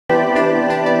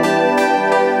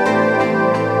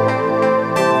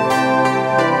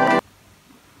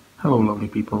Hello lovely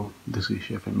people, this is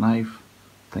Chef and Knife.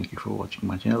 Thank you for watching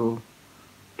my channel.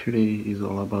 Today is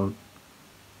all about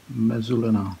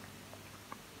Mezzaluna.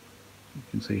 You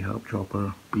can say herb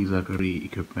chopper, pizza curry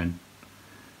equipment.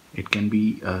 It can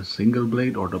be a single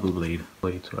blade or double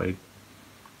blades, right?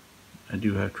 I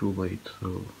do have two blades,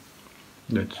 so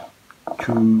that's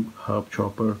two herb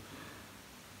chopper.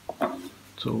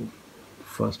 So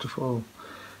first of all,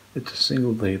 it's a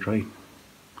single blade, right?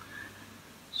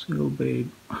 Single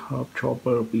blade herb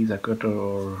chopper, pizza cutter,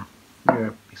 or yeah,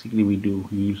 basically we do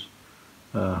use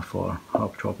for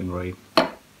herb chopping, right?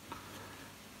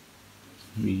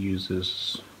 We use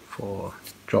this for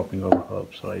chopping our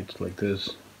herbs, right? Like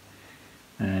this,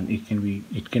 and it can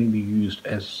be used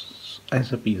as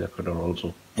a pizza cutter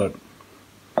also. But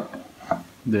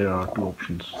there are two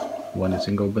options. One is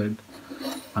single blade,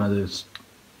 another is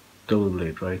double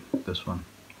blade, right? This one,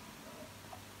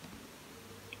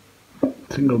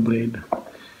 single blade,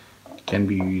 can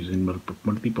be used in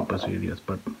multi-purpose areas,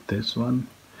 but this one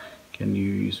can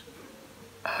use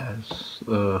as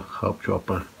a herb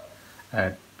chopper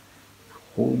at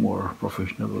home or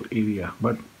professional area.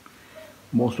 But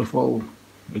most of all,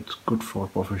 it's good for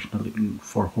professional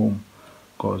for home,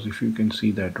 because if you can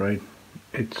see that, right,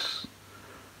 it's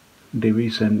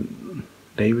Davis and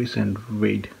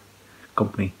Wade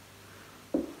company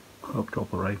herb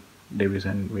chopper, right? Davis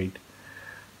and Wade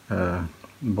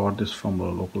bought this from a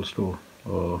local store.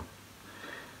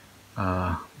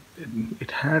 Uh,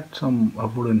 it had some a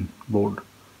wooden board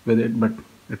with it, but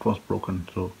it was broken,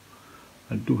 so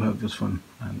I do have this one,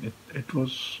 and it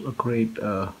was a great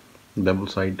double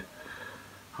side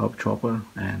herb chopper.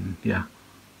 And yeah,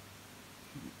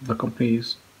 the company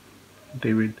is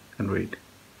David and Wade.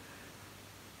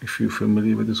 If you're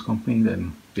familiar with this company,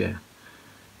 then yeah,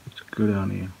 it's good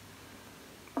on you.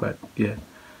 But yeah,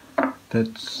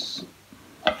 that's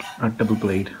a double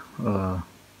blade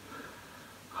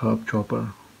herb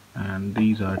chopper, and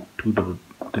these are two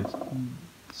that's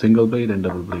single blade and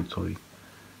double blade. Sorry,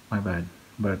 my bad.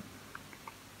 But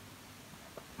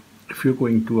if you're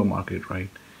going to a market, right,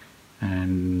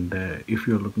 and if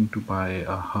you're looking to buy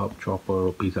a herb chopper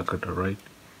or pizza cutter, right,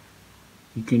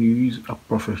 you can use a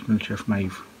professional chef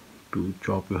knife to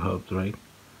chop your herbs, right?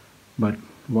 But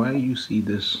why you see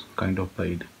this kind of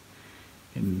blade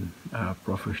in a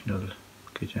professional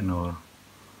kitchen or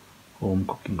home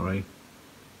cooking, right?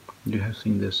 You have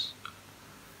seen this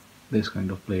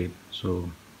kind of blade. So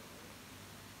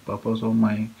purpose of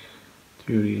my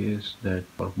theory is that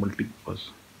for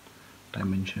multi-purpose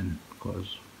dimension,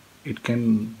 because it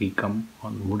can become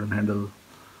on wooden handle,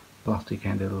 plastic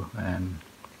handle, and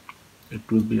it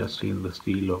will be a stainless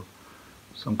steel or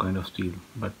some kind of steel,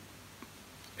 but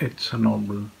it's a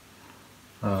normal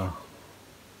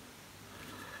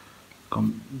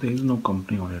there is no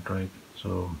company on it, right?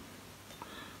 So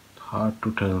it's hard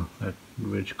to tell that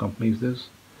which company is this.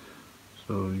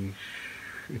 So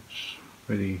it's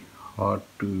very hard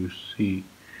to see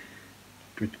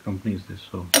which company is this.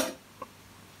 So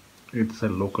it's a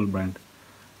local brand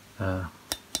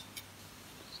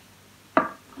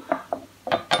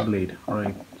blade,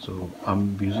 right? So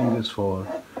I'm using this for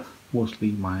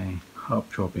mostly my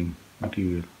herb chopping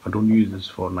material. I don't use this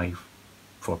for knife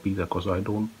for pizza, because I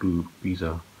don't do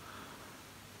pizza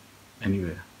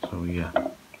anywhere. So yeah,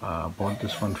 I bought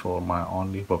this one for my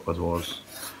only purpose was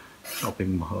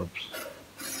chopping herbs,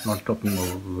 not chopping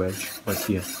veg, but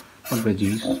yeah, not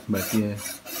veggies, but yeah,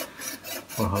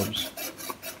 for herbs.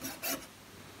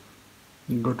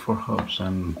 Good for herbs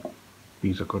and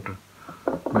pizza cutter.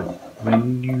 But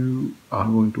when you are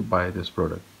going to buy this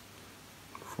product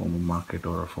from a market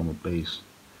or from a place,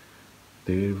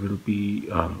 there will be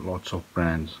lots of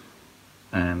brands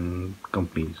and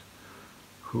companies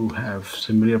who have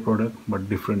similar product but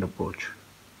different approach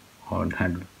on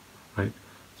handle, right?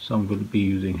 Some will be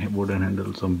using wooden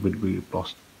handle, some will be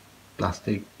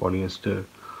plastic, polyester,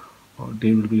 or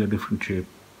there will be a different shape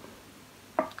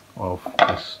of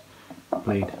this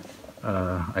blade.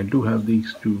 I do have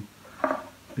these two,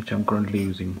 which I'm currently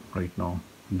using right now,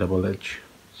 double edge,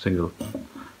 single,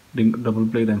 double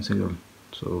blade and single.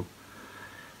 So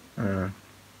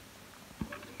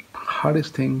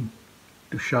hardest thing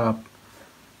to sharp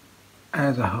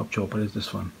as a herb chopper is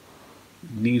this one.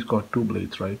 These got two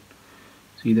blades, right?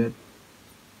 See that?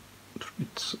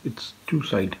 It's two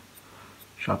side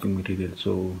sharpening material,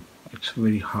 so it's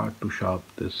very hard to sharp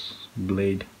this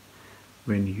blade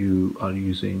when you are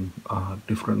using a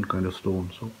different kind of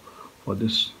stone. So for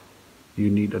this you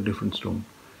need a different stone.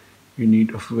 You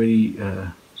need a very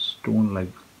stone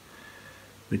like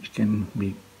which can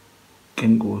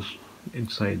goes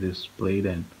inside this blade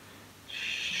and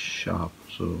sharp.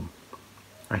 So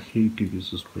I hate to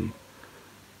use this blade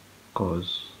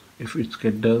because if it's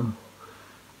get dull,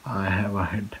 I have a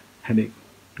headache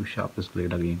to sharp this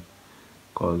blade again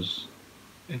because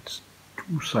it's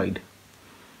two side,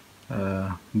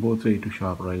 both way to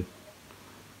sharp, right?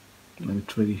 And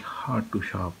it's very hard to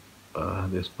sharp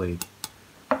this blade.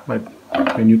 But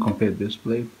when you compare this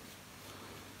blade,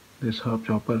 this herb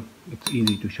chopper, it's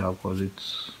easy to sharp because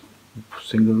it's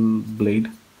single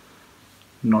blade,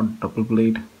 not double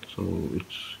blade, so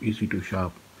it's easy to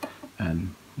sharp.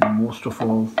 And most of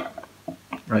all,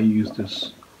 I use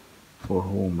this for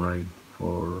home, right?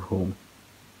 For home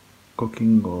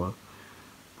cooking or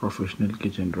professional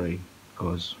kitchen, right?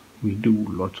 Because we do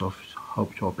lots of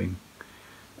herb chopping.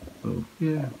 So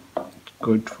yeah, it's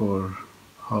good for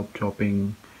herb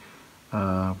chopping,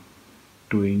 uh,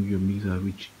 doing your misa,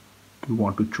 which you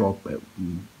want to chop a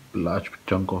large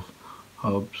chunk of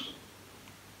herbs.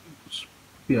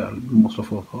 Yeah, most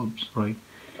of our herbs, right?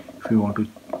 If you want to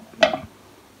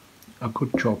a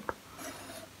good chopped,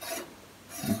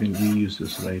 you can reuse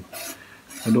this, right?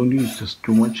 I don't use this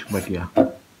too much, but yeah,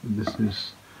 this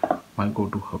is my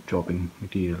go-to herb chopping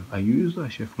material. I use a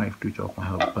chef knife to chop my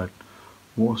herbs, but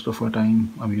most of the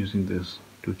time I'm using this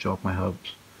to chop my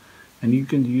herbs. And you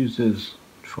can use this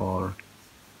for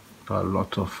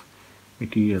lots of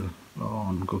material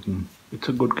on cooking. It's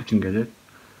a good kitchen gadget,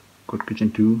 good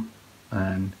kitchen tool,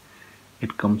 and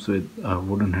it comes with a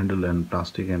wooden handle and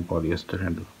plastic and polyester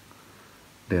handle.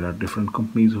 There are different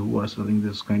companies who are selling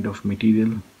this kind of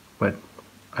material, but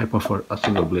I prefer a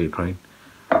single blade, right?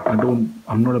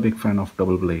 I'm not a big fan of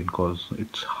double blade because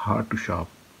it's hard to sharp.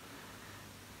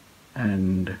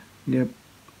 And yep,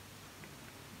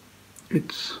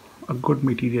 it's a good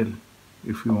material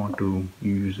if you want to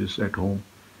use this at home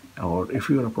or if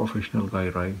you're a professional guy,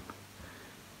 right?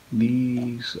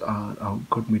 These are a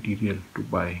good material to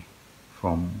buy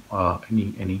from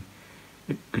any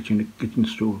kitchen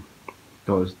store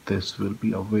because this will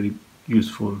be a very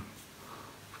useful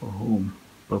for home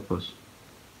purpose.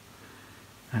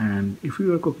 And if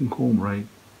you are cooking home, right,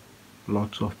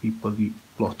 lots of people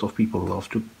love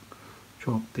to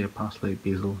chop their parsley,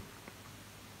 basil,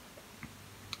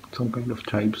 some kind of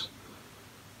chives,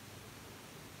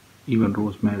 even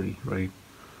rosemary, right,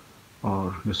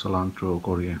 or your cilantro,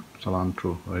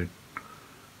 cilantro, right.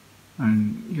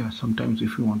 And yeah, sometimes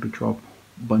if you want to chop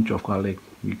bunch of garlic,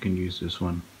 you can use this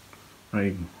one,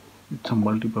 right? It's a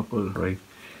multi-purpose, right?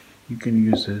 You can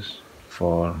use this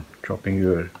for chopping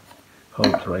your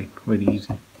herbs, right? Very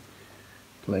easy,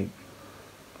 like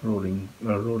rolling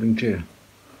chair,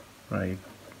 right?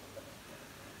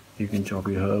 You can chop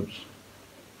your herbs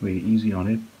very easy on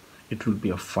it. It will be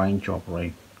a fine chop,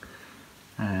 right?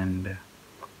 And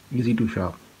easy to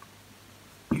sharp.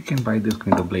 You can buy this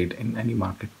kind of blade in any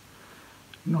market.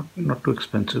 Not too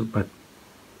expensive, but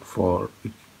for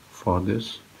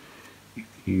this, you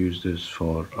can use this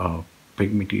for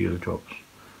big material chops.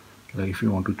 Like if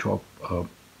you want to chop a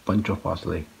bunch of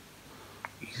parsley,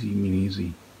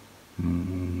 easy.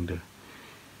 And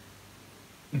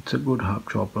it's a good herb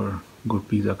chopper, good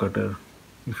pizza cutter.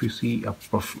 If you see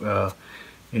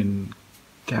in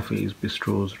cafes,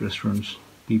 bistros, restaurants,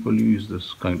 people use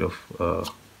this kind of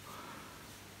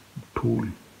tool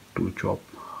to chop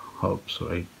herbs,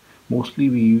 right? Mostly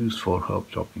we use for herb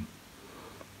chopping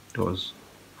because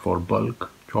for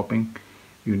bulk chopping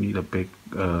you need a big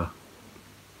herb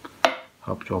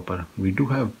chopper. We do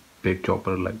have big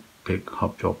chopper like big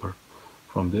herb chopper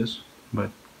from this, but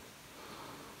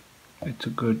it's a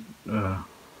good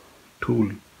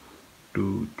tool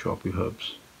to chop your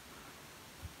herbs.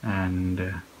 And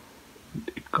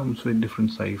it comes with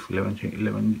different size, 11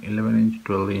 inch,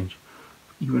 12 inch,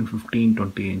 even 15,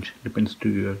 20 inch, depends to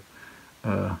your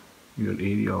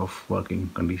area of working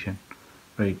condition,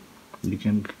 right? You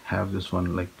can have this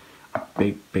one like a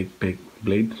big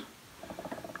blade,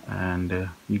 and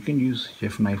you can use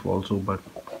chef knife also, but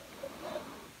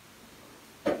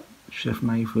chef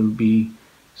knife will be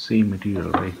same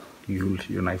material, right?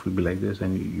 Your knife will be like this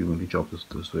and you're going to chop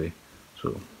this way.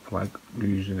 So while you're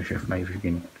using a chef knife, you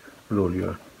can roll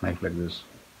your knife like this,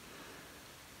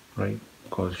 right?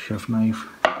 Because chef knife,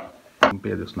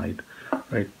 compare this knife,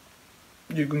 right?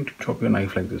 You're going to chop your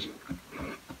knife like this.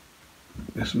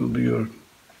 This will be your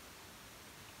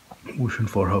motion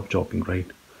for herb chopping, right?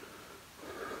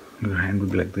 Your hand will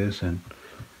be like this and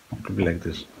it will be like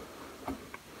this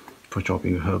for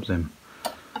chopping your herbs and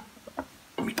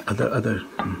other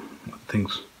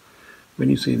things. When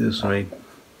you see this, right,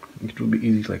 it will be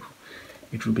easy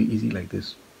like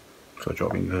this for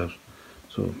chopping your herbs.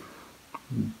 So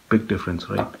big difference,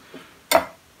 right?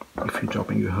 If you're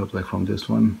chopping your herbs like from this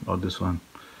one or this one,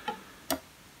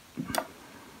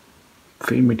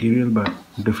 same material but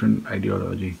different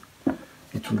ideology.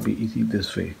 It will be easy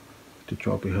this way to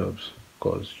chop your herbs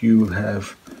because you will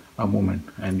have a moment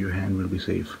and your hand will be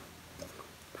safe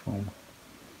from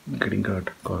getting cut.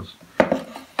 Because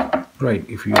right,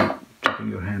 if you're chopping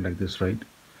your hand like this, right,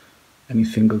 any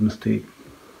single mistake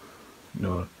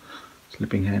or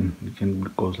slipping hand, it can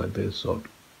goes like this or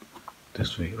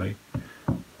this way, right?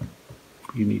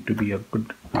 You need to be a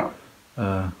good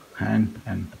hand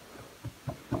and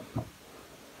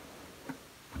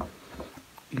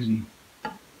easy.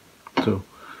 So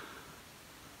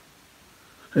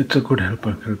it's a good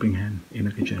helping hand in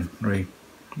a kitchen, right?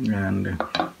 And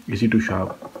easy to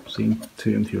sharp. Same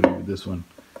theory with this one.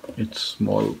 It's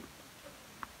small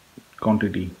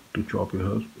quantity to chop your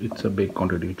herbs. It's a big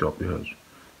quantity to chop your herbs.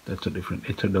 That's a different.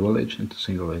 It's a double edge. It's a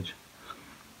single edge.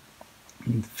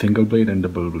 Single blade and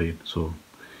double blade. So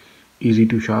easy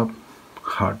to sharp,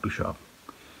 hard to sharp.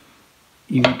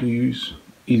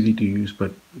 Easy to use,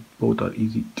 but both are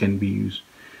easy. Can be used.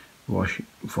 Wash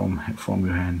from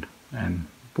your hand, and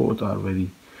both are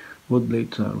both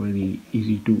blades are very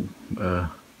easy to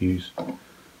use.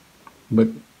 But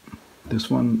this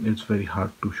one is very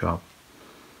hard to sharp.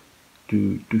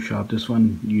 To sharp this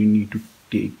one, you need to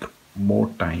take more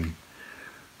time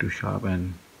to sharp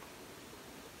and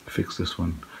fix this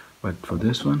one. But for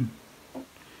this one,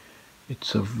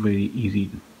 it's a very easy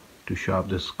to sharp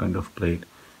this kind of blade,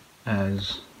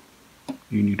 as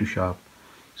you need to sharp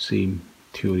same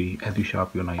theory as you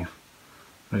sharp your knife,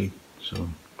 right? So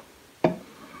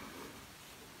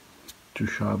to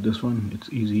sharp this one, it's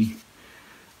easy,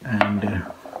 and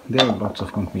there are lots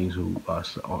of companies who are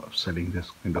selling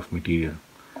this kind of material.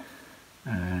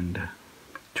 And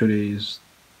today is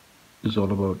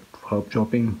all about herb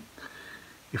chopping.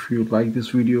 If you like this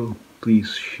video,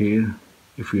 please share.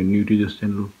 If you're new to this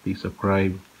channel, please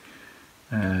subscribe.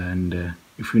 And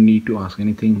if you need to ask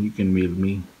anything, you can mail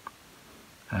me.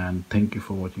 And thank you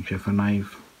for watching Chef and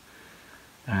Knife,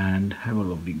 and have a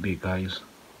lovely day, guys.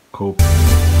 Hope